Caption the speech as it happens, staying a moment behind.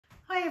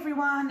Hi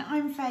everyone,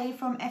 I'm Faye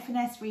from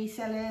F&S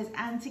Resellers,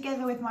 and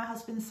together with my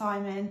husband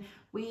Simon,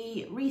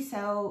 we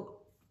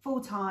resell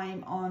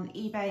full-time on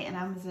eBay and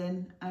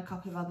Amazon and a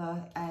couple of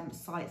other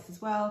sites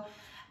as well.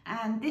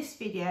 And this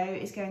video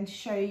is going to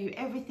show you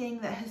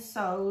everything that has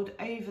sold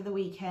over the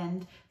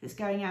weekend that's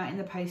going out in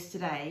the post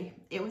today.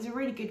 It was a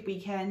really good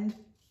weekend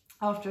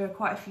after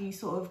quite a few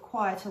sort of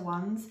quieter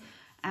ones.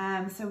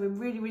 So we're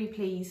really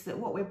pleased that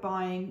what we're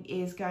buying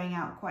is going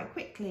out quite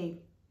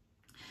quickly.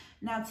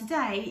 Now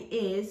today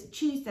is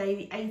Tuesday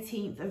the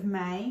 18th of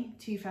May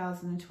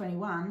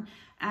 2021,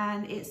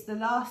 and it's the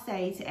last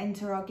day to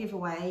enter our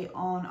giveaway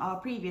on our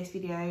previous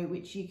video,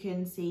 which you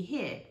can see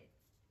here.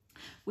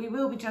 We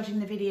will be judging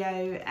the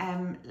video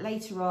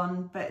later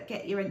on, but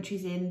get your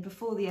entries in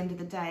before the end of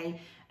the day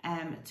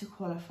to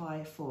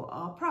qualify for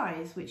our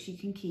prize, which you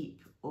can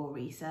keep or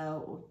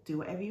resell or do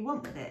whatever you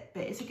want with it,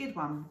 but it's a good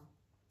one.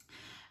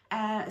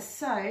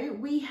 So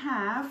we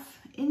have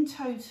in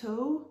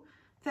total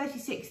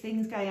 36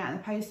 things going out in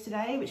the post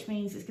today, which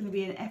means it's going to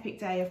be an epic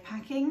day of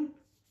packing.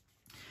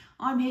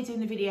 I'm here doing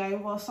the video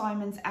while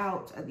Simon's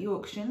out at the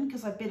auction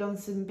because I bid on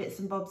some bits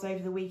and bobs over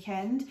the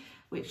weekend,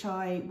 which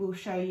I will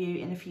show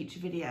you in a future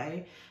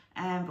video.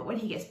 But when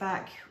he gets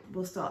back,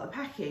 we'll start the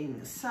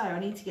packing. So I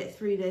need to get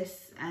through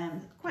this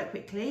quite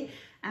quickly.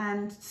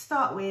 And to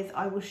start with,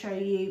 I will show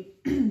you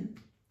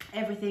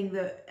everything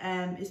that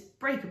is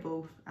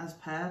breakable as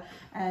per.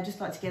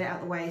 Just like to get it out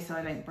of the way so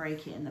I don't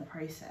break it in the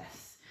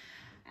process.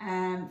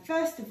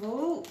 First of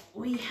all,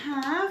 we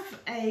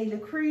have a Le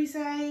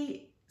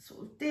Creuset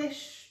sort of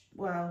dish.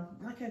 Well,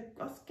 like I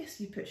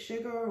guess you put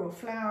sugar or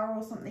flour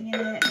or something in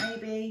it,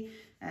 maybe.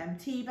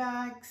 Tea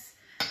bags.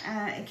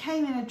 It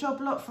came in a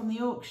job lot from the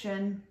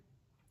auction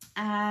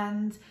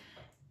and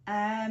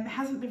it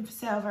hasn't been for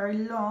sale very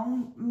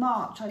long.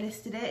 March I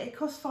listed it. It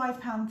cost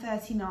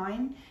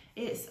 £5.39.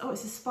 It's a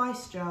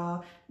spice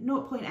jar,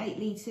 0.8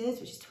 litres,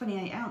 which is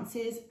 28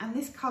 ounces, and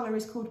this colour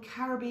is called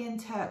Caribbean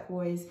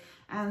Turquoise,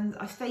 and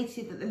I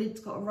stated that the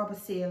lid's got a rubber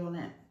seal on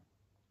it.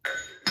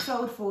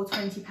 Sold for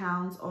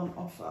 £20 on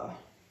offer.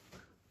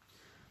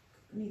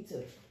 I need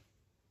to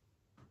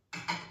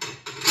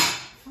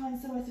find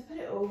somewhere to put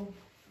it all.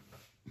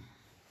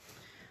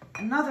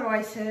 Another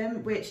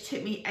item which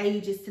took me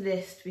ages to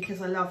list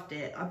because I loved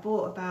it. I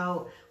bought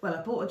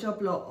a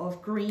job lot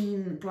of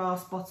green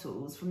glass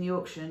bottles from the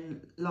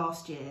auction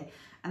last year,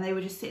 and they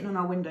were just sitting on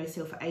our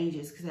windowsill for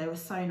ages because they were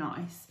so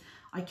nice.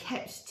 I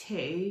kept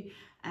two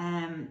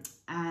and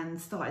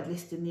started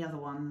listing the other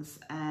ones.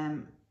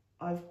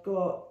 I've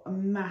got a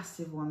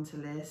massive one to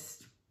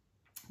list.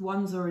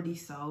 One's already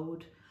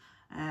sold.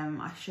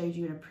 I showed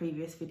you in a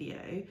previous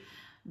video.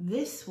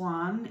 This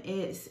one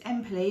is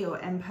Empoli or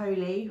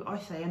Empoli. I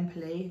say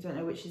Empoli, don't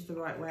know which is the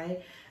right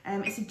way.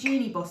 It's a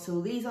genie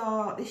bottle.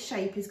 This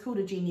shape is called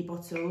a genie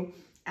bottle,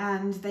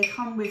 and they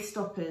come with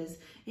stoppers.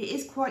 It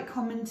is quite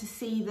common to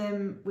see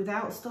them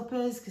without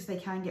stoppers because they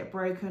can get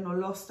broken or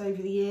lost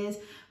over the years,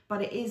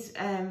 but it is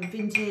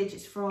vintage.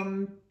 It's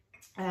from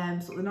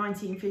sort of the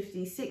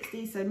 1950s,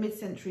 60s, so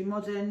mid-century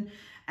modern.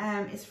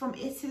 It's from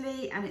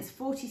Italy and it's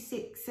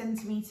 46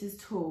 centimetres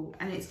tall,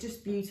 and it's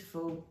just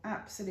beautiful,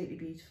 absolutely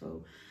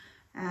beautiful.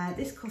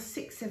 This cost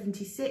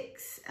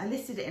 £6.76. I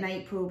listed it in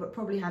April, but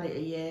probably had it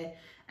a year,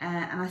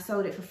 and I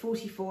sold it for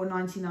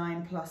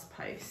 £44.99 plus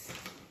post.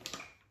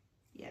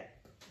 Yeah.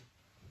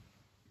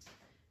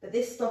 But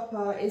this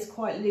stopper is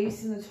quite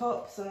loose in the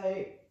top,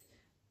 so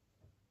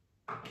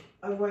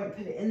I won't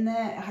put it in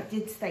there. I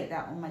did state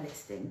that on my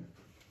listing.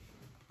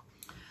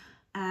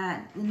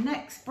 The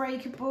next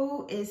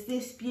breakable is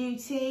this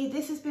beauty.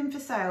 This has been for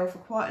sale for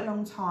quite a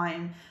long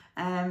time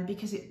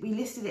because we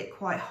listed it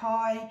quite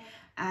high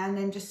and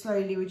then just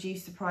slowly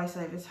reduced the price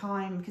over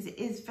time because it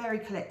is very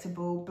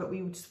collectible, but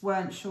we just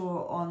weren't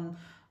sure on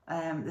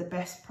the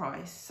best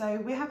price.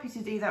 So we're happy to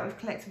do that with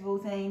collectible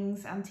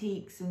things,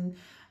 antiques and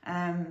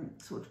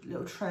sort of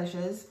little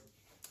treasures.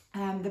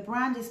 The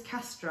brand is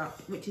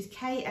Kastrup, which is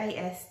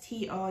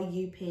K-A-S-T-R-U-P,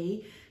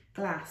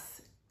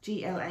 glass,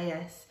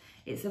 G-L-A-S.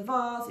 It's a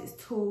vase, it's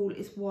tall,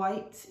 it's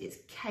white, it's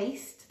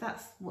cased,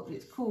 that's what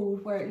it's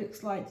called, where it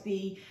looks like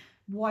the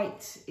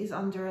white is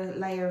under a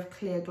layer of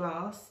clear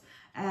glass.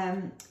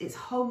 It's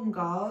home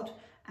guard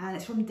and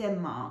it's from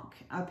Denmark.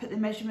 I put the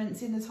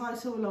measurements in the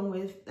title along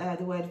with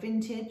the word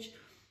vintage.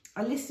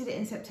 I listed it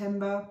in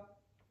September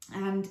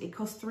and it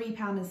cost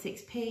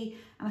 £3.06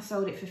 and I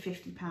sold it for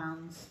 £50.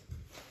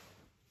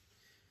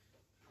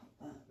 Put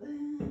that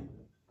there.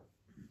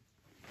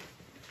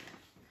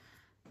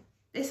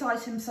 This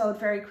item sold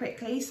very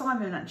quickly.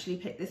 Simon actually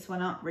picked this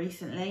one up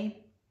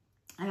recently.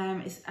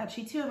 It's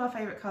actually two of our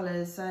favourite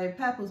colours. So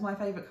purple's my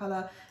favourite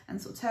colour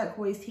and sort of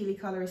turquoise tealy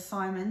colour is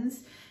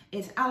Simon's.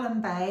 It's Allen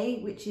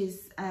Bay, which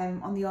is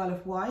on the Isle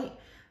of Wight,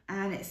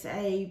 and it's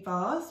a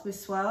vase with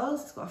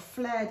swirls. It's got a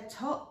flared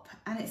top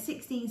and it's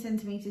 16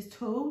 centimetres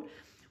tall.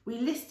 We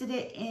listed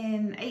it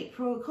in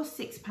April, it cost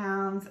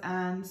 £6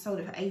 and sold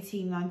it for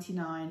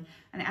 £18.99,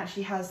 and it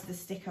actually has the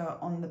sticker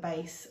on the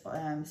base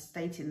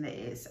stating that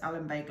it's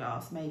Allen Bay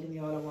glass made in the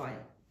Isle of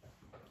Wight.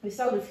 We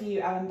sold a few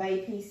Allen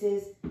Bay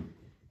pieces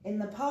in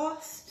the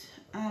past.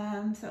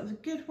 So that was a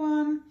good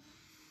one.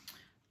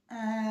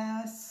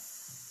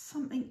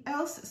 Something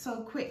else that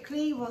sold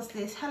quickly was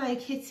this Hello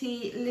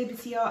Kitty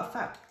Liberty Art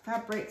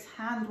Fabrics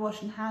hand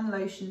wash and hand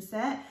lotion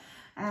set.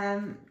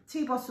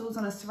 2 bottles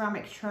on a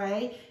ceramic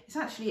tray. It's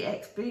actually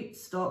ex-boot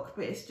stock,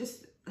 but it's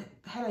just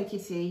Hello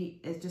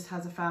Kitty. It just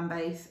has a fan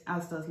base,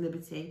 as does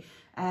Liberty.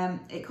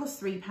 It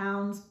costs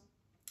 £3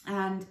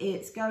 and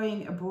it's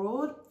going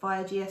abroad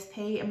via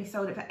GSP, and we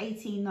sold it for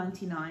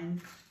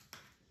 $18.99.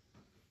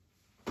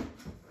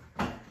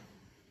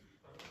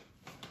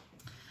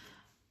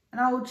 An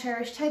old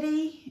cherished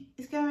teddy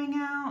is going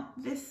out.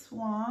 This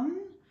one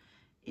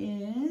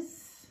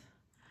is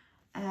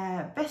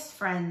Best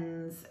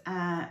Friends.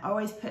 I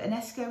always put an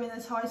Esco in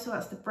the title,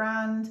 that's the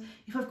brand.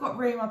 If I've got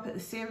room, I'll put the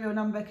serial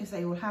number because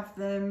they all have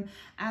them,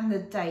 and the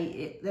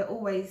date. They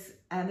always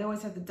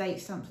have the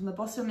date stamped on the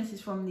bottom. This is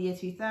from the year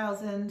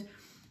 2000.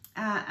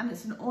 And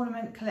it's an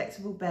ornament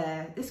collectible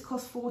bear. This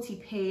cost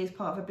 40p as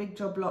part of a big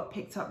job lot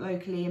picked up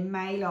locally in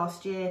May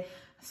last year.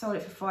 I sold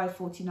it for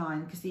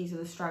 $5.49 because these are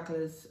the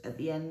stragglers at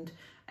the end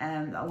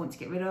that I want to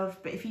get rid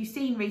of. But if you've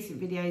seen recent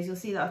videos, you'll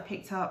see that I've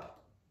picked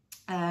up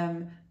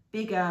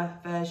bigger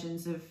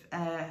versions of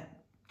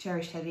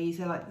cherished teddies.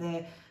 They're like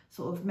the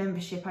sort of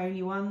membership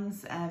only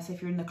ones. So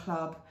if you're in the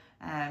club,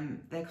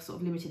 they're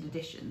sort of limited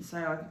edition. So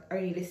I've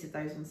only listed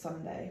those on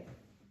Sunday.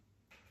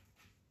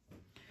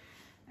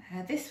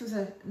 This was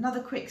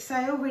another quick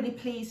sale, really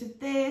pleased with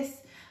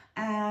this.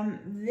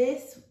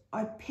 This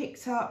I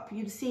picked up,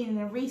 you'd have seen in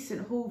a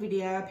recent haul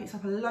video, I picked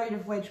up a load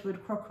of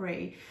Wedgwood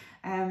crockery.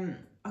 The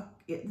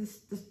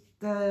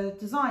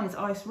design is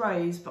Ice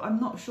Rose, but I'm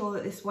not sure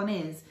that this one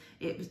is.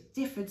 It was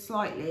differed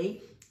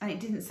slightly and it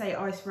didn't say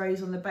Ice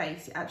Rose on the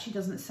base. It actually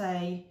doesn't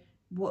say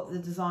what the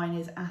design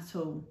is at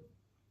all.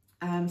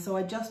 So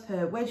I just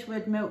put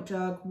Wedgwood, milk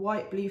jug,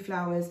 white blue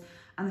flowers,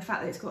 and the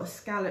fact that it's got a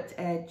scalloped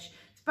edge.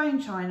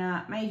 Bone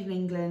china, made in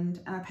England,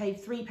 and I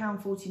paid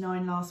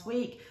 £3.49 last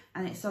week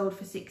and it sold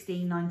for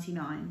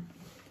 $16.99.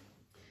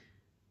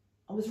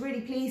 I was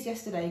really pleased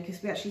yesterday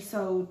because we actually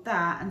sold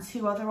that and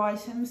 2 other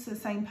items to the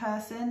same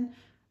person.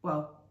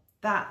 Well,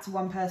 that to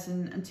one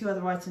person and 2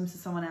 other items to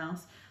someone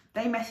else.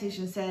 They messaged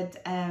and said,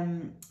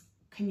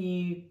 can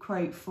you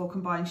quote for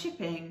combined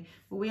shipping?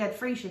 Well, we had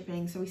free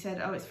shipping, so we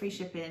said, oh, it's free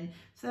shipping.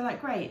 So they're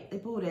like, great, they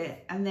bought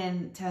it, and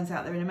then turns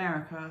out they're in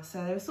America.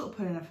 So they were sort of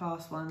pulling a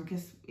fast one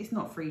because it's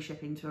not free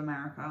shipping to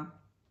America.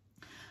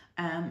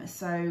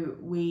 So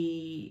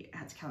we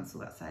had to cancel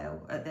that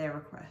sale at their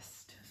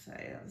request. So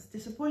that was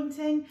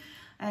disappointing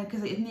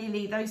because it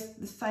nearly, the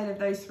sale of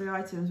those 3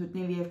 items would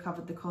nearly have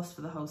covered the cost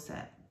for the whole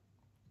set.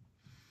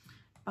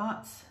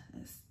 But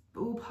it's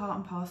all part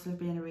and parcel of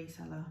being a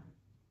reseller.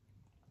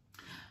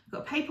 We've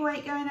got a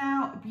paperweight going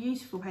out, a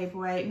beautiful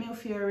paperweight, Mill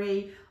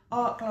Fury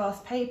art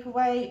glass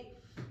paperweight,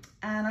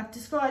 and I've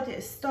described it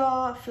as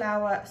star,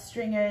 flower,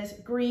 stringers,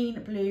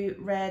 green, blue,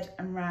 red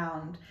and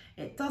round.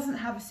 It doesn't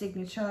have a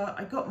signature.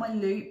 I got my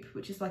loop,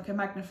 which is like a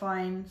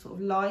magnifying sort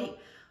of light,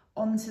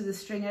 onto the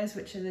stringers,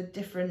 which are the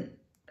different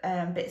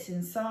bits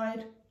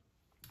inside,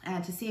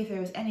 to see if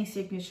there was any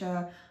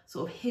signature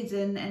sort of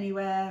hidden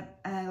anywhere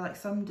like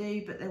some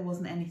do, but there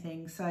wasn't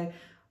anything. So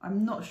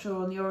I'm not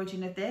sure on the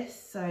origin of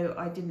this, so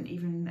I didn't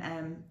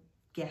even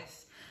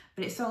guess.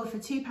 But it sold for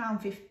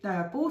 £2.50, no,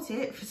 I bought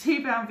it for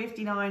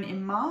 £2.59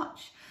 in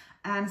March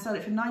and sold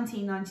it for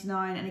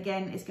 $19.99, and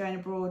again, it's going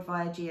abroad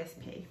via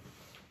GSP.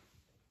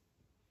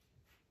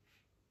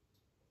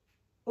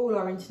 All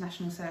our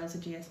international sales are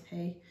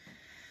GSP.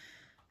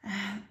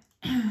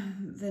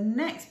 The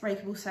next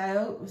breakable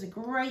sale was a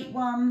great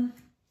one.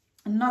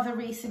 Another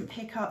recent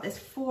pickup. There's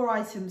 4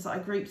 items that I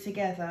grouped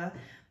together.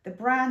 The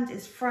brand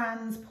is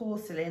Franz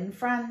Porcelain.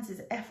 Franz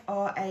is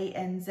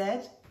F-R-A-N-Z. You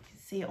can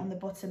see it on the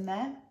bottom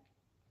there.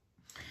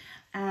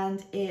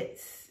 And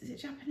is it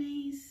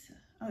Japanese?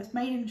 Oh, it's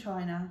made in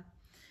China.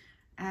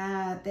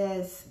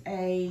 There's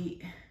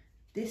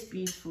this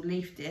beautiful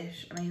leaf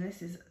dish. I mean,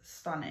 this is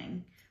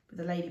stunning with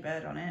a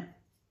ladybird on it.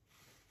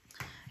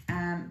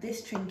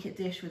 This trinket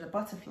dish with a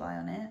butterfly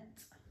on it.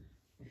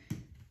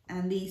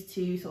 And these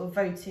 2 sort of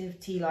votive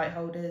tea light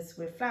holders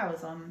with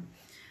flowers on.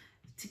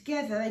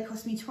 Together, they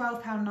cost me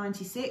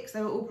 £12.96.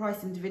 They were all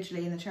priced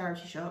individually in the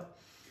charity shop.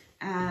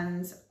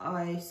 And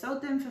I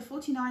sold them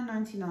for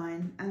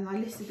 $49.99 and I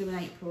listed them in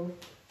April.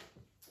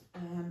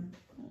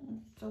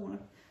 Don't want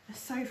to, they're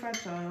so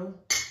fragile. I'll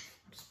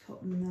just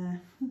put them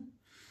there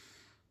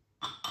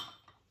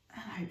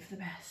and hope for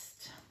the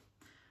best.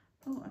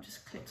 Oh, I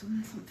just clicked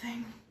on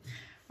something.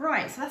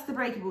 Right, so that's the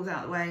breakables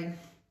out of the way.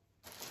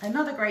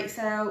 Another great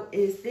sale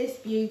is this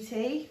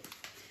beauty.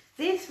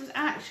 This was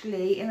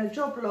actually in a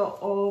job lot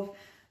of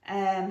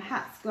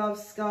hats,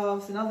 gloves,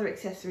 scarves and other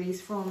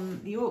accessories from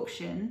the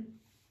auction.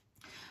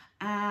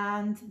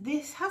 And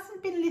this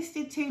hasn't been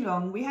listed too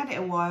long. We had it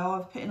a while.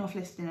 I've put off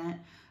listing it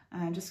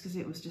just because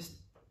it was just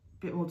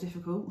a bit more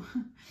difficult.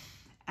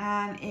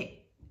 And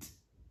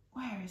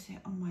where is it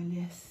on my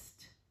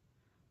list?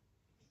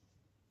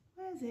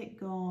 Where's it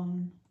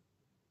gone?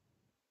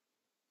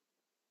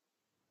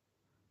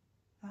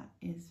 That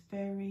is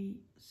very,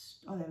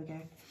 oh, there we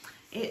go.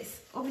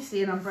 It's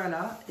obviously an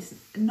umbrella. It's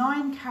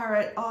 9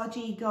 carat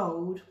RG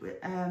gold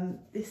with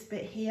this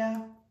bit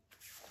here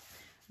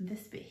and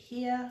this bit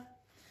here.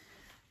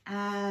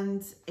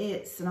 And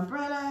it's an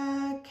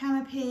umbrella,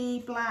 canopy,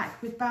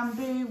 black with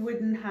bamboo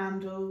wooden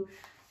handle,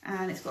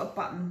 and it's got a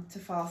button to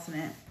fasten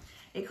it.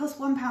 It cost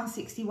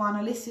 £1.61.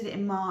 I listed it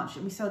in March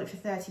and we sold it for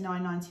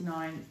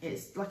 £39.99.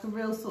 It's like a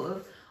real sort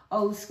of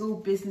old school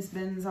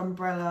businessman's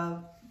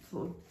umbrella,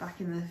 sort of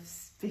back in the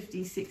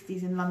 50s,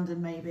 60s in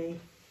London maybe.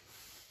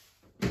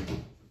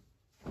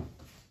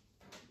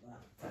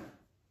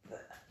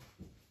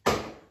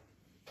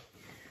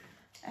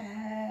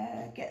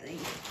 Get the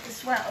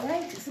sweat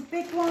away, it's a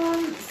big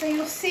one. So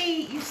you've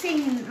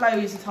seen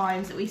loads of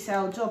times that we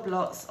sell job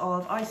lots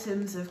of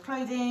items of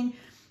clothing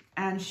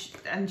and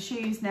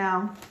shoes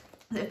now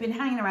that have been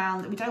hanging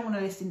around that we don't want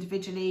to list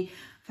individually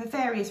for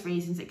various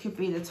reasons. It could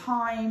be the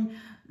time,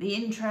 the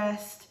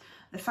interest,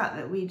 the fact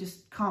that we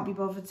just can't be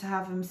bothered to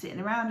have them sitting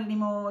around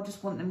anymore,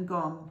 just want them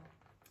gone.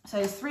 So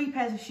there's 3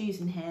 pairs of shoes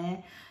in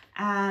here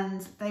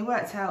and they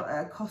worked out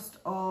at a cost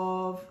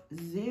of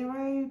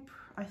 £0,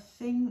 I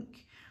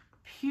think,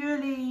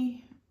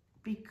 purely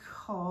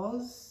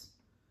because,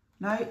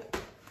 no,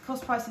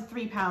 cost price of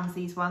 £3,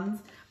 these ones.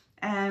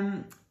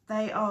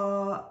 They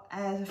are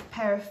a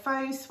pair of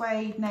faux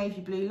suede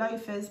navy blue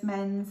loafers,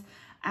 men's,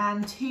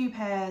 and 2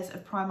 pairs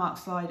of Primark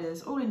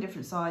sliders, all in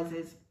different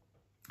sizes.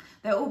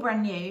 They're all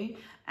brand new,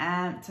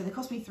 so they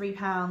cost me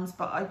 £3,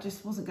 but I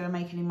just wasn't going to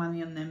make any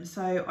money on them.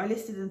 So I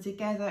listed them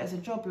together as a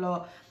job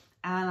lot,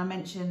 and I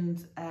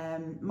mentioned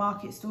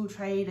market stall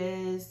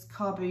traders,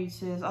 car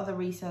booters, other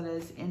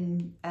resellers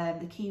in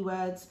the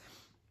keywords,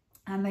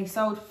 and they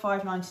sold for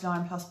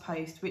 £5.99 plus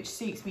post, which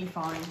suits me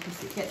fine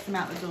because it gets them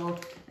out the door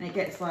and it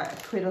gets like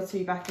 £1 or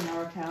 £2 back in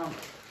our account.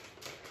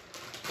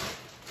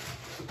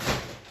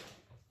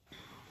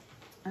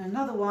 And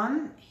another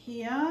one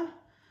here,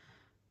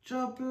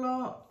 job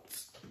lot.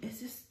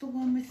 Is this the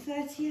one with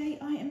 38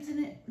 items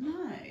in it?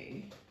 No.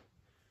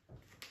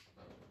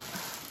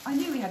 I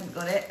knew we hadn't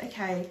got it.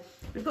 Okay,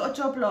 we've got a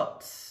job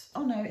lot.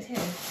 Oh no, it's here.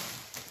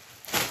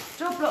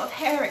 Job lot of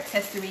hair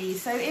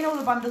accessories. So in all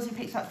the bundles we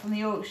picked up from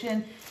the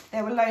auction,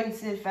 there were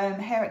loads of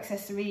hair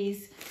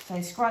accessories. So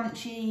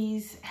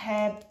scrunchies,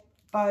 hair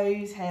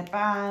bows, hair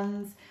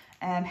bands,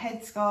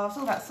 head scarves,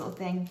 all that sort of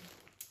thing.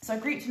 So I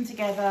grouped them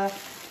together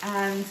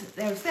and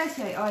there were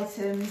 38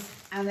 items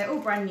and they're all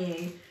brand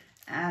new.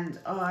 And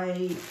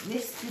I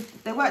listed,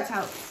 they worked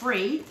out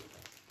free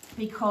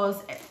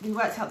because we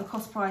worked out the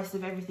cost price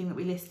of everything that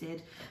we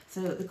listed.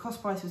 So the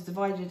cost price was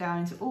divided down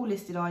into all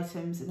listed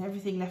items and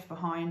everything left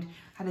behind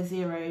had a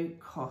 $0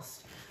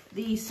 cost.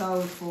 These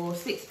sold for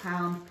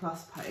 £6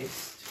 plus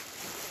post.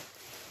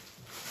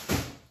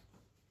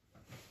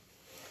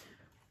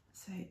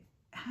 So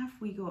have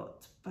we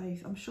got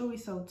both? I'm sure we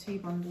sold 2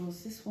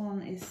 bundles. This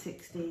one is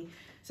 60.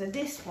 So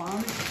this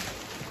one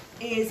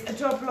is a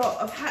job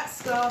lot of hats,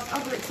 scarves,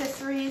 other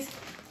accessories.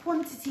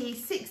 Quantity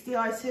 60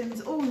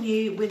 items, all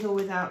new with or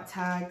without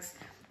tags.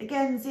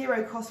 Again,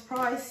 $0 cost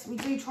price. We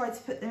do try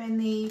to put them in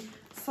the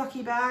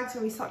sucky bags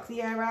where we suck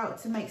the air out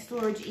to make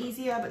storage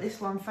easier, but this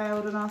one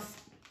failed on us.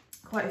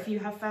 Quite a few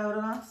have failed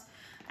on us.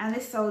 And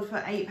this sold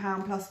for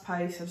 £8 plus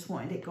post. I just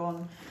wanted it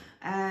gone.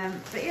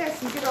 But yeah,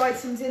 some good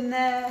items in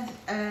there.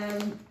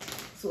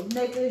 Sort of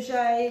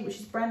negligee, which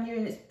is brand new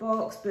in its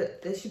box,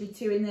 but there should be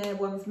 2 in there,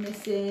 one's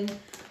missing.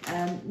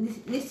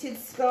 Knitted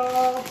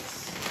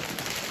scarves,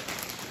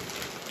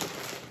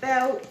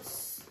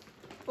 belts,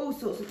 all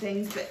sorts of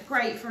things, but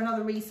great for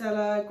another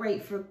reseller,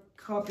 great for a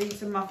car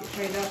booter, market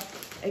trader.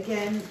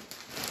 Again,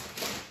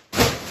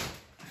 I'll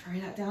throw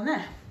that down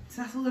there.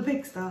 So that's all the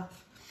big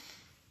stuff.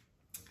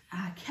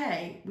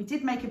 Okay, we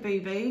did make a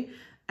boo-boo.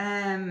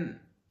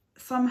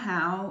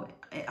 Somehow,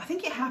 I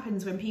think it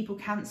happens when people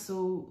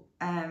cancel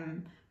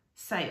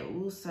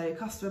sales. So a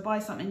customer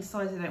buys something,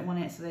 decides they don't want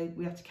it, so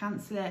we have to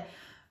cancel it.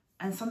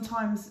 And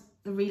sometimes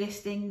the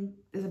relisting,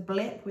 there's a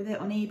blip with it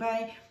on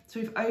eBay. So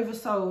we've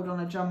oversold on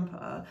a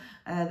jumper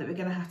that we're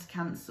going to have to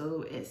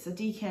cancel. It's a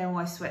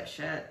DKNY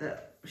sweatshirt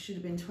that should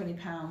have been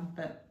 £20,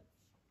 but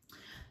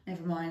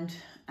never mind.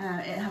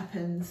 It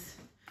happens.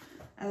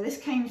 This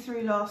came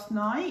through last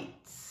night.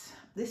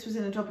 This was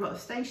in a job lot of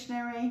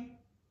stationery.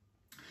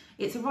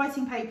 It's a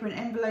writing paper and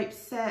envelope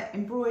set,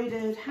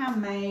 embroidered,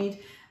 handmade.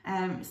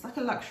 It's like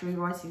a luxury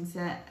writing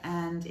set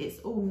and it's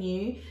all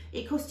new.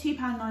 It cost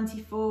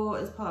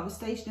 £2.94 as part of a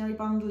stationery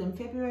bundle in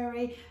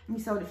February and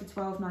we sold it for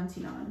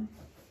 £12.99.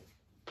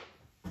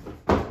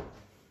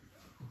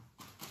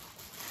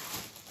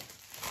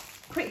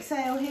 Quick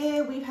sale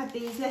here. We've had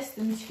these less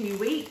than 2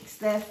 weeks.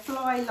 They're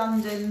Fly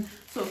London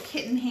sort of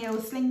kitten heel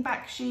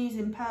slingback shoes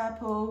in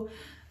purple.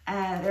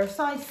 They're a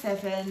size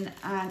 7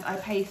 and I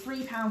paid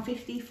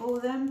 £3.50 for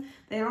them.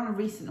 They're on a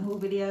recent haul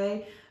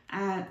video.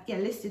 Yeah,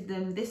 listed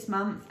them this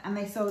month and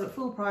they sold at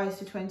full price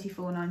for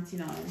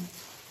 £24.99.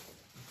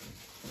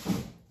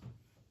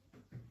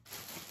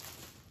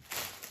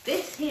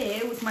 This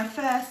here was my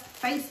first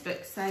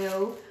Facebook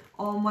sale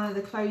on one of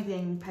the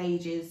clothing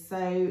pages.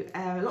 So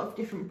a lot of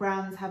different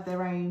brands have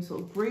their own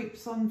sort of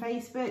groups on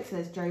Facebook. So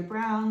there's Joe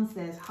Brown's,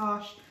 there's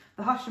Hush.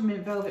 The Hush and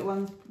Mint Velvet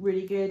one's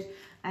really good.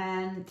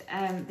 And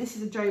this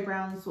is a Joe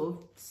Brown sort of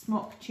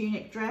smock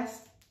tunic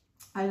dress.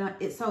 And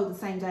it sold the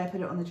same day I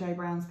put it on the Joe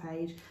Brown's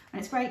page.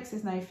 And it's great because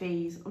there's no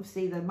fees.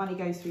 Obviously the money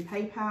goes through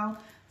PayPal.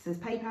 So there's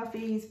PayPal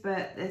fees,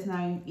 but there's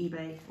no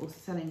eBay or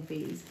selling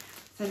fees.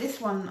 So this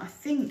one I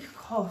think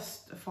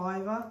cost a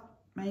 £5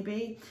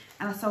 maybe.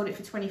 And I sold it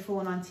for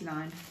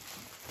 £24.99.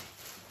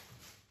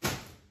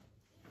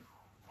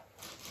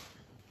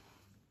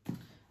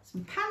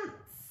 Some pants.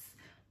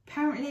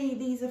 Apparently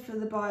these are for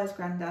the buyer's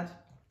granddad.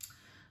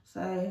 So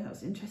that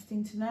was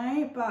interesting to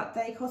know, but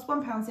they cost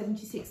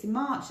 £1.76 in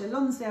March. They're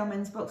Lonsdale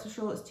men's boxer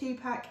shorts,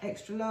 2-pack,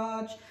 extra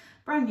large,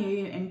 brand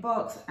new in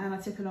box, and I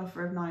took an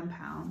offer of £9.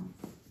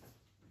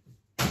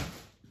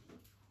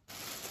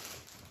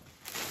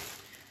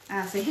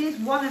 So here's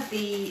one of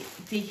the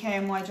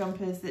DKNY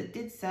jumpers that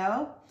did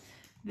sell.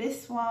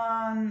 This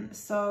one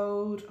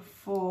sold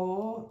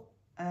for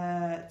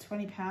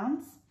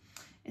 £20.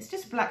 It's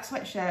just a black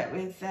sweatshirt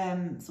with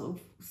sort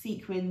of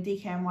sequin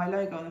DKNY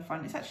logo on the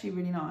front. It's actually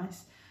really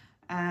nice.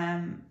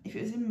 If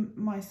it was in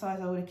my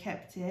size, I would have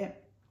kept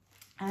it.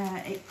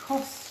 It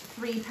cost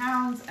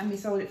 £3 and we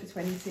sold it for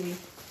 22.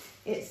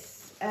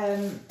 It's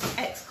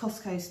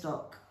ex-Costco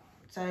stock.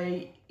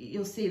 So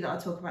you'll see that I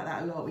talk about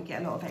that a lot. We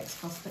get a lot of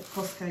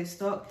ex-Costco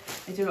stock.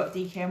 They do a lot of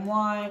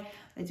DKNY,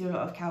 they do a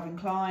lot of Calvin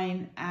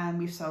Klein, and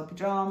we've sold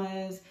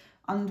pyjamas,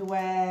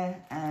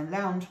 underwear,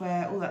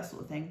 loungewear, all that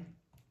sort of thing.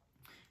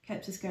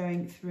 Kept us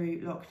going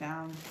through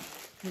lockdown.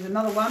 There's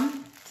another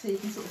one, so you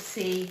can sort of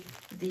see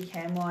the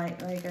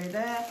DKNY logo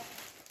there.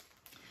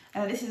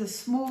 This is a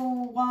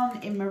small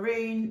one in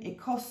maroon. It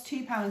costs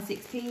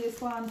 £2.06 this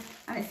one,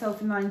 and it sold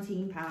for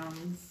 £19.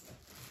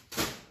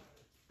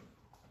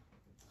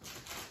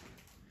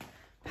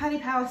 Paddy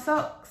Power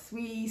socks.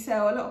 We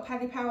sell a lot of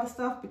Paddy Power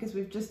stuff because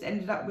we've just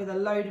ended up with a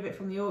load of it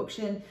from the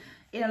auction.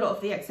 In a lot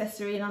of the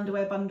accessory and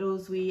underwear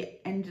bundles, we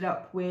ended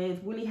up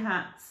with woolly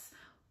hats,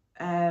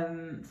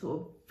 sort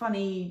of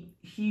funny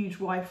huge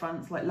Y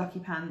fronts like Lucky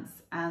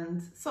Pants,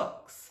 and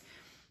socks.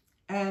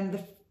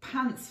 The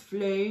pants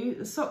flew,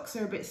 the socks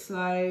are a bit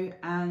slow,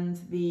 and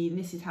the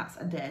knitted hats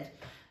are dead.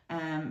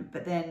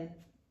 But then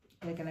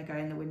they're going to go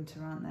in the winter,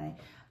 aren't they?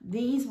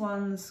 These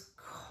ones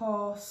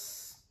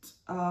cost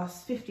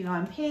us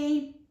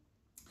 59p.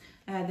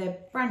 They're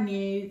brand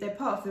new, they're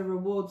part of the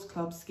rewards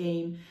club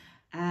scheme,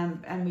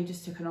 and we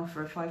just took an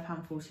offer of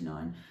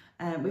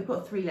 £5.49. We've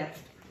got 3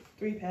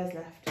 pairs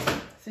left,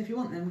 so if you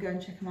want them, go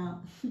and check them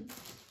out.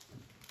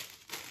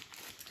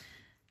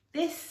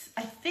 This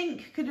I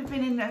think could have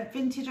been in a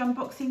vintage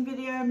unboxing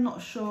video, I'm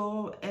not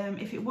sure.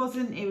 If it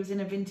wasn't, it was in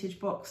a vintage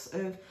box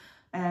of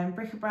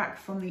bric-a-brac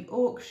from the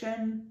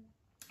auction.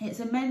 It's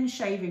a men's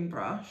shaving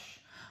brush.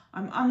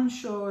 I'm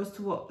unsure as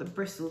to what the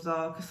bristles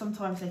are, because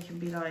sometimes they can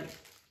be like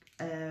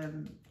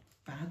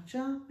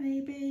badger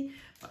maybe,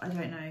 but I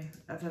don't know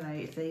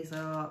if these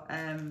are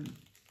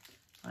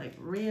like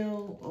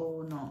real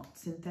or not,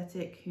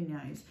 synthetic, who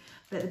knows.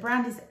 But the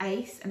brand is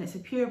Ace, and it's a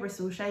pure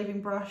bristle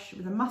shaving brush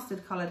with a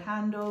mustard coloured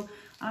handle.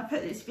 And I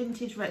put this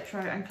vintage, retro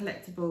and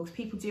collectible because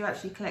people do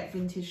actually collect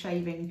vintage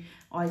shaving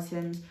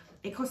items.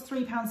 It cost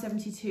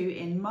 £3.72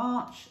 in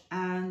March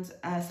and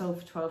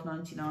sold for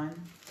 £12.99.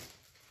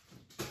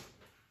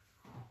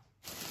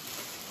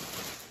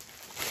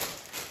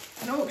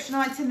 An auction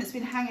item that's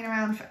been hanging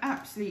around for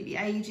absolutely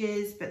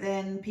ages, but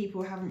then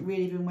people haven't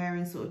really been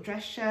wearing sort of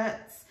dress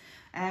shirts.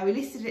 We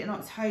listed it in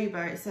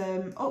October. It's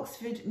an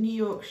Oxford New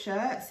York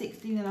shirt,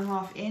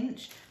 16.5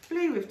 inch,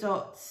 blue with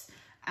dots,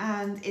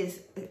 and I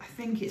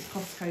think it's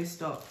Costco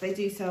stock. They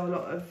do sell a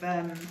lot of,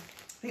 I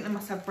think they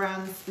must have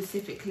brands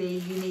specifically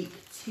unique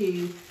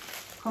to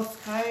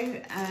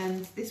Costco,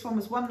 and this one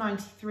was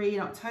 $1.93 in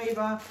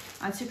October.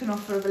 I took an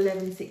offer of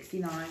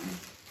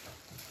 $11.69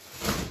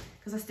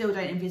 because I still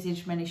don't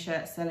envisage many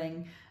shirts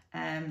selling,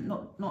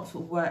 not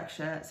sort of work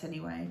shirts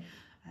anyway.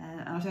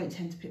 And I don't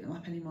tend to pick them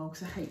up anymore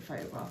because I hate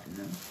photographing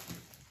them.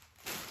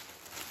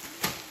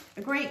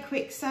 A great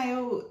quick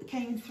sale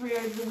came through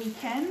over the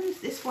weekend.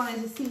 This one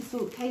is a sea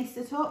salt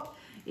taster top.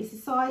 It's a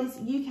size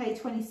UK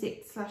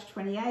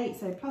 26/28,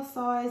 so plus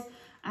size,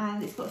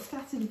 and it's got a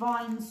scattered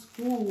vine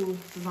squall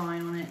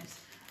design on it.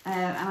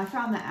 And I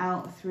found that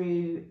out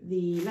through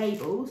the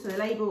label. So the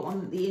label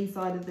on the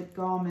inside of the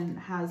garment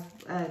has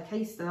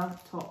taster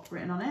top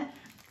written on it.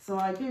 So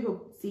I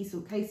googled sea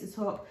salt taster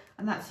top,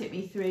 and that took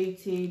me through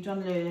to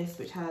John Lewis,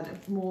 which had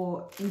a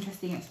more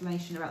interesting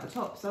explanation about the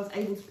top. So I was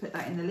able to put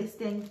that in the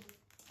listing.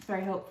 It's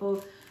very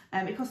helpful.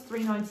 It cost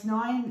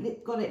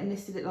 $3.99. Got it and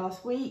listed it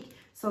last week.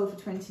 Sold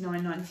for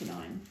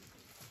 $29.99.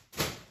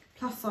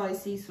 Plus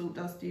size sea salt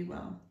does do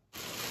well.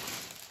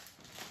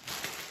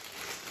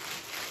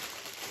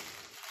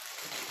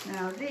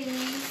 Now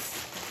these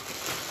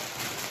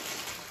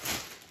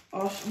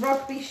are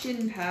rugby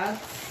shin pads.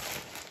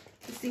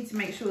 Just need to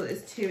make sure that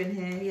there's 2 in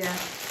here, yeah.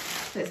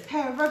 So it's a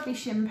pair of rugby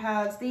shin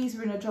pads. These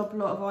were in a job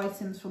lot of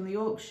items from the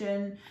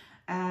auction.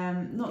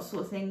 Not the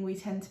sort of thing we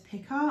tend to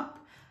pick up.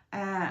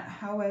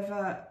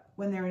 However,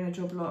 when they're in a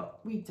job lot,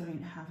 we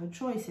don't have a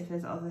choice if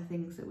there's other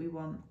things that we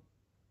want.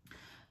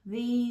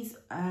 These,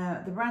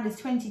 the brand is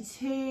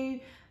 22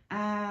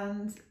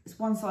 and it's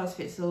one size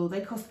fits all.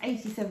 They cost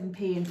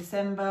 87p in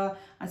December.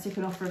 I took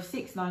an offer of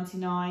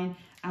 £6.99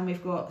 and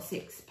we've got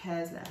 6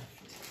 pairs left.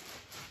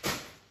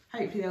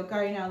 Hopefully they'll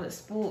go now that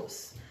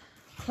sports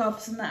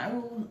clubs and that are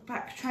all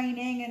back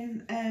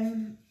training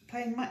and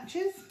playing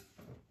matches.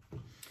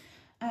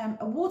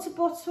 A water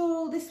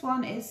bottle. This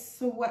one is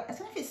Swell. I don't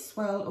know if it's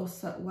Swell or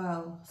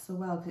Swell,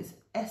 because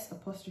it's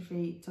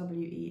S''WELL.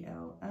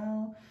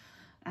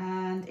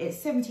 And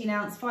it's 17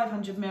 ounce,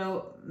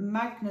 500ml,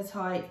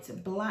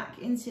 magnetite, black,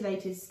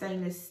 insulated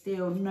stainless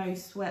steel, no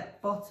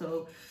sweat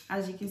bottle.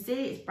 As you can see,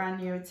 it's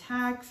brand new with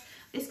tags.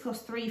 This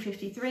cost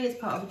 £3.53 as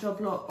part of a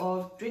job lot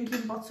of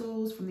drinking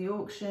bottles from the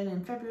auction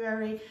in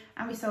February,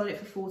 and we sold it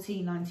for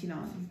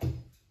 £14.99.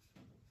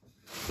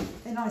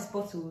 They're nice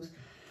bottles,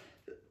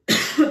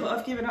 but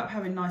I've given up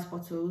having nice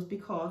bottles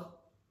because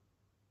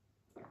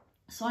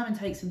Simon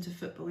takes them to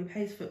football. He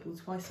plays football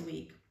twice a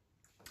week.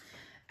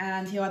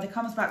 And he either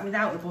comes back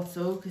without the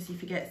bottle because he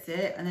forgets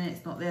it and then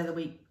it's not there a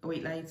week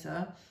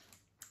later,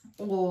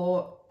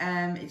 or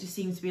it just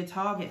seems to be a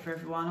target for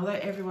everyone. Although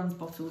everyone's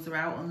bottles are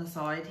out on the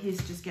side,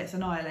 his just gets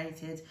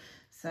annihilated.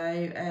 So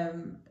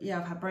yeah,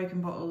 I've had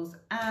broken bottles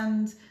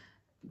and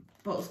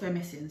bottles go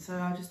missing, so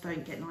I just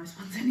don't get nice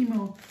ones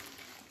anymore.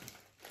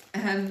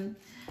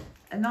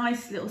 A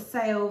nice little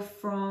sale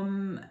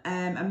from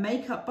a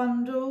makeup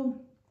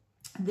bundle.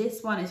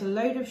 This one is a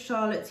load of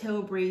Charlotte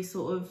Tilbury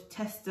sort of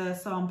tester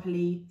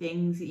sample-y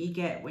things that you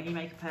get when you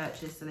make a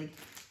purchase. So they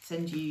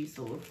send you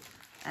sort of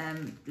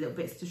little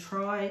bits to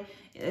try.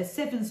 There's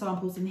 7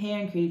 samples in here,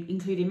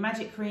 including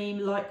Magic Cream,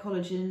 Light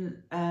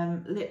Collagen,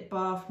 Lip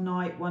Bath,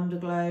 Night, Wonder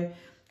Glow.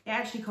 It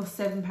actually cost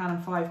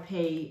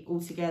 £7.05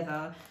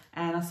 altogether,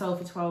 and I sold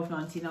for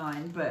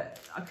 £12.99,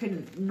 but I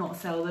couldn't not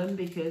sell them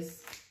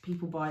because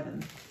people buy them.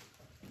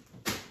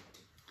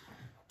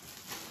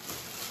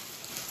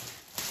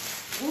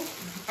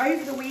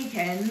 Over the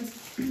weekend,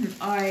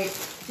 I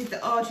did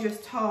the arduous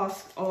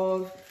task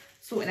of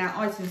sorting out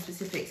item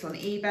specifics on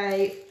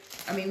eBay.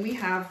 I mean, we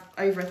have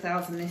over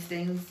 1,000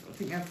 listings. I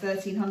think we have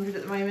 1,300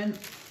 at the moment,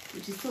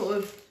 which is sort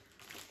of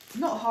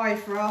not high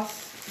for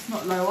us. It's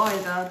not low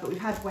either, but we've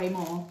had way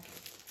more.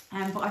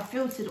 But I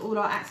filtered all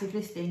our active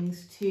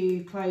listings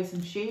to clothes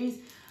and shoes,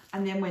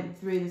 and then went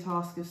through the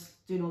task of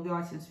doing all the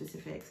item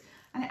specifics.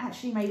 And it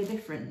actually made a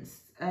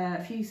difference.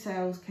 A few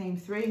sales came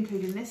through,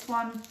 including this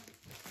one,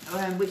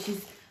 which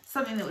is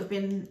something that we've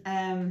been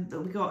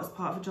that we got as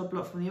part of a job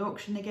lot from the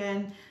auction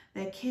again.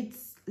 They're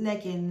kids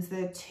leggings.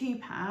 They're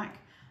 2-pack.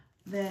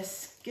 They're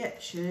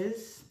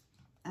Skechers.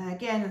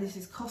 Again, this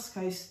is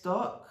Costco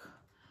stock,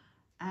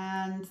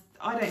 and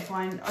I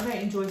don't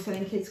enjoy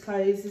selling kids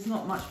clothes. There's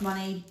not much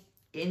money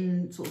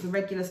in sort of the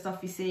regular stuff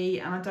you see,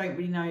 and I don't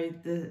really know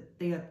the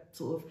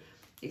sort of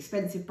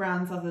expensive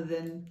brands other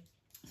than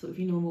sort of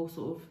your normal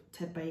sort of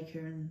Ted Baker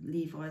and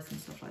Levi's and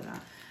stuff like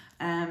that.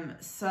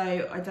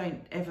 So I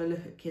don't ever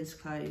look at kids'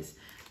 clothes.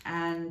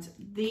 And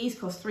these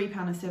cost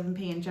 £3.07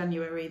 in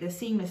January. They're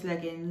seamless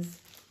leggings.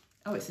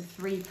 Oh, it's a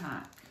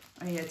 3-pack.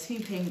 Oh yeah, 2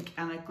 pink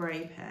and a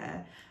grey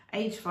pair.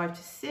 Age 5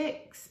 to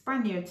 6,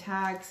 brand new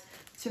tags.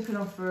 Took an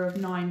offer of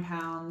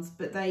 £9,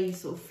 but they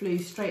sort of flew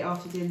straight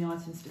after doing the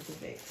item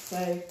specifics.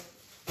 So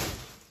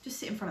just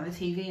sit in front of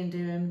the TV and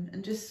do them,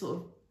 and just sort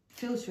of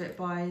filter it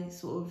by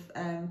sort of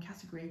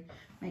category.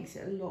 Makes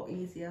it a lot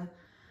easier.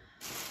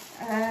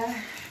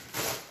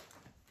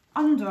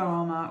 Under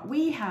Armour.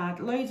 We had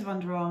loads of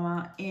Under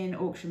Armour in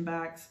auction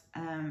bags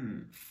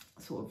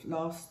sort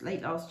of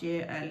late last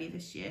year, early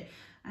this year,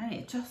 and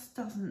it just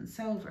doesn't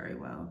sell very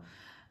well.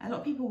 A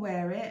lot of people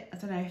wear it. I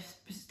don't know if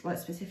like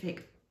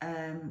specific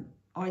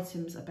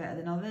items are better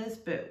than others,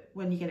 but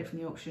when you get it from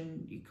the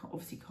auction, you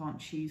obviously can't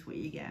choose what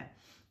you get.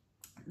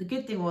 The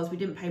good thing was we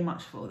didn't pay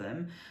much for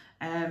them.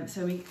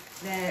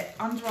 They're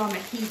Under Armour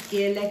Heat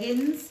Gear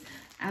leggings,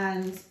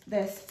 and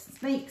they're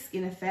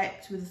snakeskin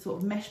effect with sort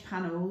of mesh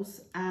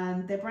panels,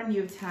 and they're brand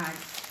new with tags.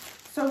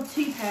 Sold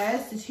 2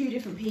 pairs to 2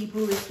 different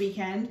people this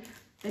weekend.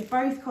 They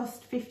both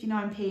cost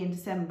 59p in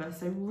December,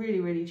 so really,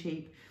 really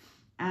cheap.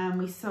 And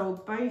we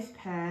sold both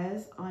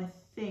pairs, I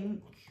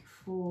think,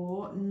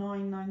 for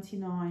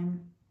 £9.99.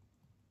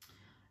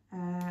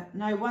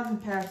 No, one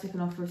pair I took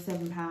an offer of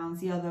 £7,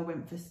 the other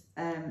went for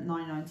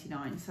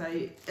 £9.99. So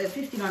at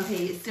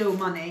 59p, it's still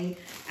money.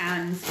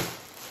 And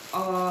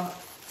our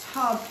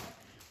tub,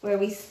 where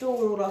we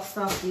store all our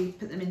stuff, we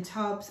put them in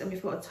tubs, and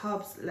we've got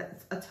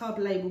a tub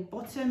labelled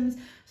bottoms.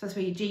 So that's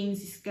where your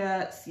jeans, your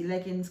skirts, your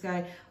leggings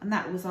go. And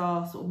that was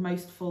our sort of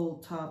most full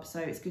tub. So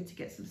it's good to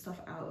get some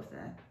stuff out of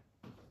there.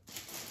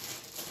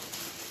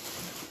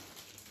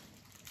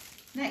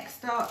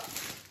 Next up,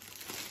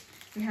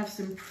 we have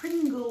some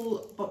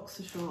Pringle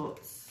boxer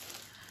shorts.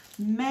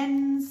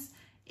 Men's,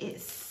 it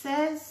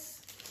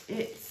says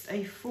it's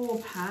a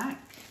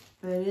 4-pack,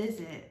 but is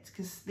it?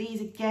 Because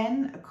these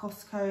again are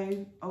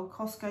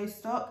Costco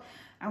stock,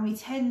 and we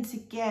tend to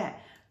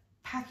get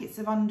packets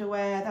of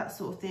underwear, that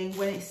sort of thing,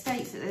 when it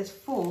states that there's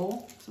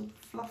 4, sort of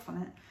fluff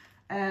on it,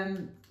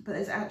 but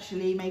there's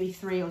actually maybe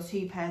 3 or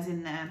 2 pairs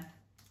in there,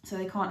 so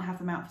they can't have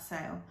them out for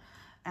sale.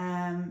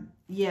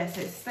 Yeah,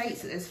 so it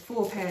states that there's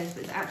 4 pairs,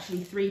 but there's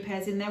actually 3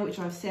 pairs in there, which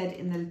I've said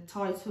in the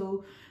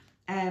title.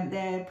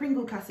 They're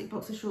Pringle Classic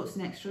Boxer Shorts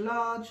in extra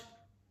large.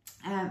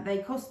 They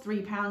cost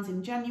 £3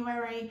 in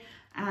January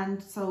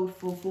and sold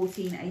for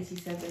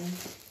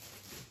 $14.87.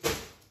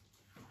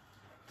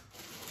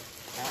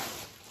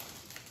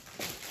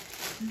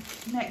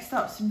 Next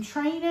up, some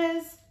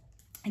trainers.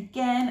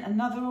 Again,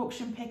 another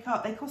auction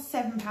pickup. They cost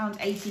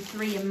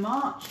 £7.83 in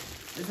March.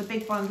 There's a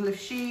big bundle of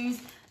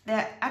shoes.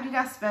 They're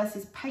Adidas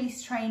versus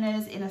Pace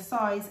trainers in a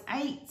size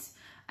 8.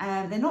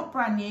 They're not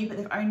brand new, but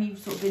they've only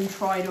sort of been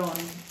tried on.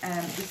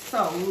 The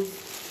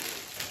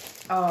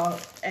soles are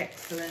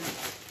excellent.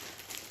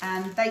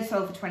 And they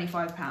sold for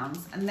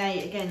 £25. And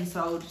they, again,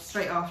 sold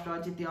straight after I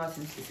did the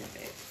item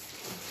specifics.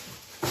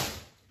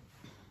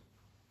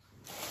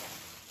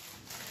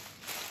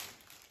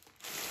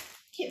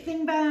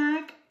 Kipling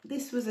bag.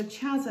 This was a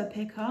Chazza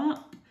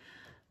pickup.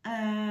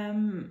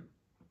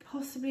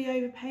 Possibly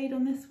overpaid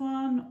on this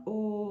one,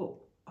 or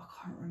I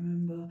can't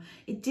remember.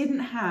 It didn't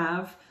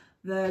have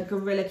the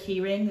gorilla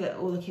keyring that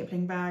all the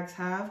Kipling bags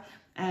have.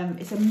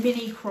 It's a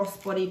mini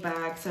crossbody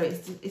bag, so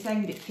it's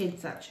aimed at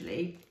kids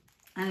actually,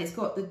 and it's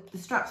got the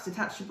straps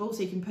detachable,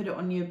 so you can put it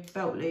on your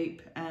belt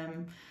loop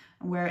and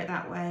wear it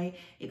that way.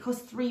 It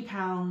cost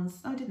 £3.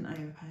 I didn't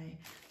overpay.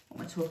 What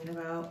am I talking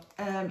about?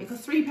 It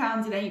cost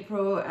 £3 in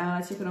April, and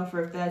I took an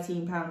offer of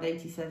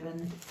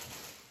 £13.87.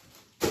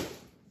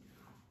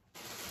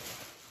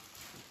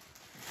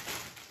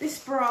 This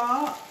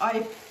bra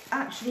I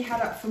actually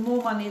had up for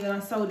more money than I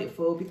sold it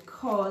for,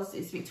 because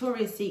it's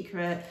Victoria's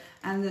Secret,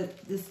 and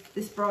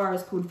this bra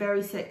is called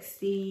Very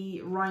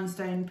Sexy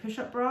Rhinestone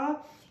Push-Up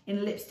Bra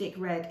in lipstick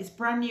red. It's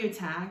brand new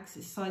tags.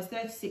 It's size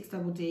 36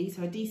 double D,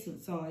 so a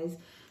decent size,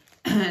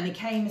 and it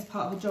came as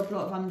part of a job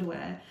lot of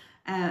underwear.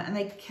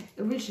 And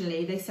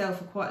originally they sell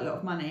for quite a lot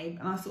of money,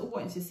 and I sort of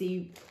wanted to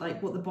see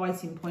like what the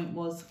biting point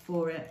was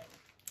for it.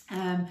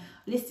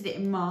 Listed it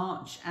in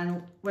March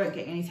and weren't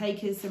getting any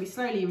takers, so we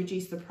slowly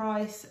reduced the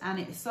price, and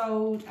it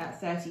sold at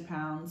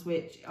 £30,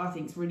 which I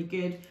think is really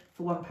good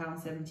for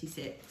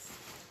 £1.76.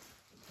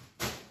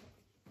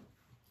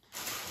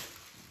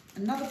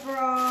 Another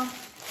bra.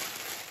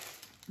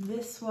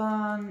 This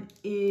one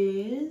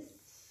is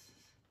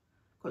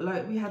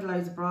we had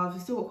loads of bras.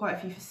 We've still got quite a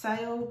few for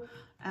sale,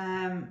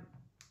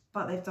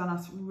 but they've done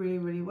us really,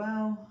 really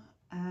well.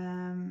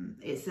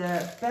 It's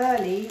a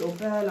Burley or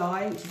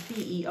Burley, which is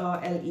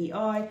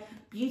B-E-R-L-E-I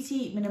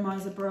Beauty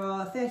Minimizer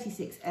Bra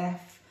 36F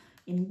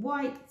in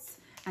white,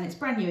 and it's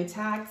brand new with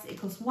tags. It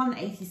cost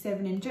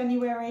 £1.87 in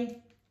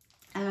January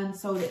and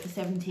sold it for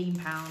 £17.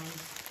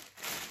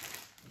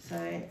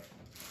 So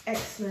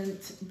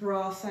excellent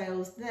bra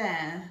sales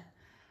there.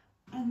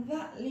 And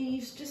that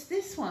leaves just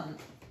this one.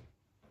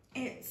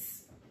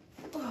 It's,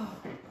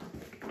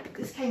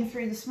 this came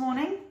through this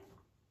morning.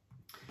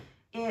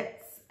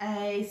 It's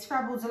a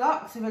Scrabble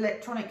Deluxe with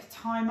electronic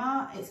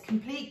timer. It's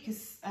complete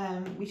because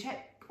we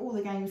check all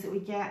the games that we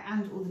get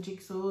and all the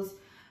jigsaws,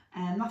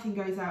 and nothing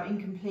goes out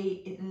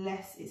incomplete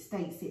unless it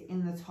states it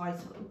in the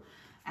title.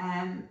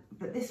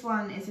 But this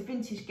one is a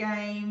vintage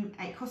game.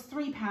 It cost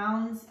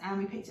 £3 and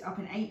we picked it up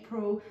in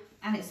April,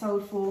 and it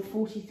sold for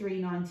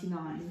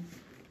 $43.99.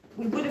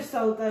 We would have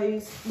sold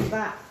those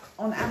back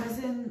on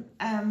Amazon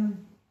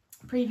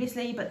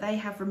previously, but they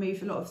have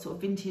removed a lot of sort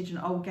of vintage and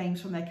old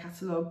games from their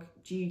catalogue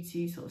due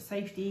to sort of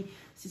safety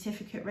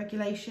certificate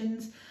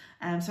regulations.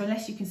 So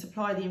unless you can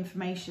supply the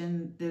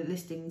information, the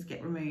listings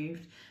get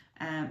removed.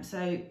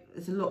 So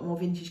there's a lot more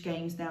vintage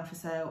games now for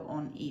sale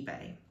on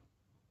eBay.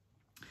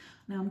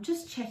 Now I'm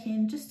just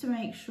checking just to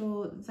make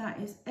sure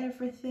that is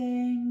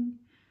everything.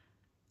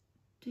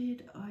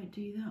 Did I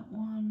do that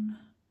one?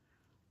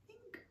 I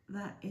think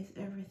that is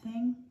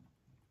everything.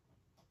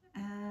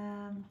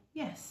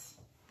 Yes,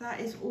 that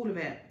is all of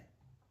it.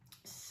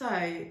 So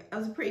it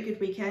was a pretty good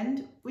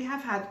weekend. We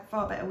have had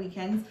far better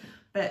weekends,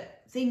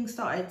 but things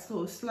started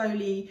sort of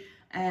slowly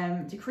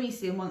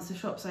decreasing once the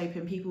shops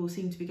open. People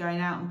seem to be going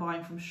out and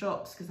buying from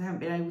shops because they haven't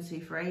been able to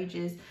for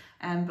ages.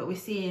 But we're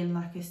seeing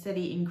like a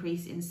steady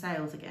increase in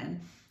sales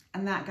again.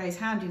 And that goes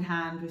hand in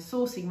hand with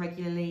sourcing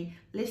regularly,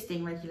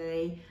 listing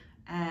regularly,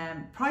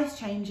 price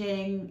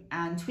changing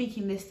and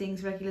tweaking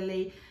listings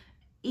regularly.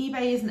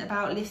 eBay isn't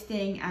about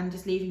listing and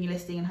just leaving your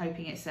listing and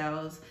hoping it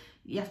sells.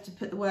 You have to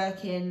put the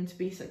work in to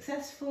be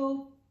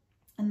successful,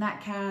 and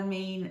that can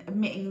mean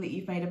admitting that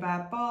you've made a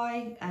bad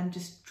buy and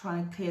just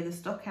trying to clear the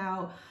stock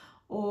out,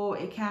 or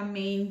it can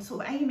mean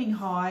sort of aiming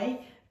high,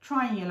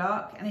 trying your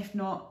luck, and if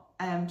not,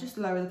 just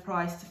lower the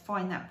price to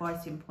find that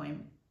biting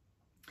point.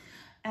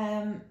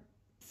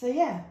 So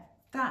yeah,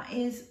 that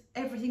is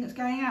everything that's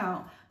going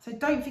out. So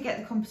don't forget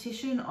the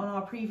competition on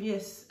our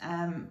previous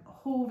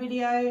haul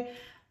video.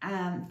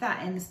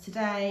 That ends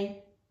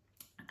today,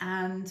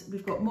 and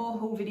we've got more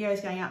haul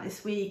videos going out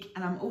this week,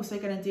 and I'm also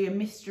going to do a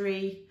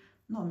mystery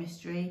not a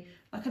mystery,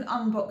 like an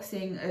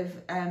unboxing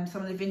of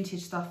some of the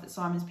vintage stuff that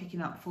Simon's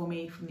picking up for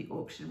me from the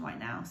auction right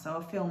now. So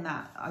I'll film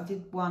that. I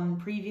did one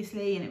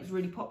previously and it was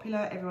really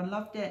popular, everyone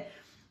loved it.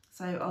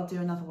 So I'll do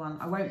another one.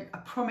 I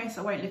promise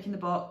I won't look in the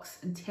box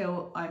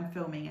until I'm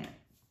filming it.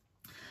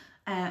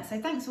 So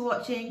thanks for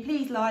watching.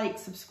 Please like,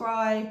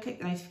 subscribe, click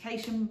the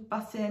notification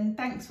button.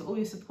 Thanks for all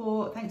your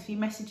support. Thanks for your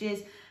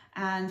messages.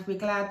 And we're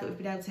glad that we've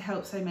been able to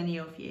help so many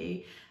of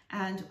you.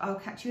 And I'll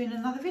catch you in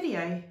another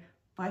video.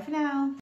 Bye for now.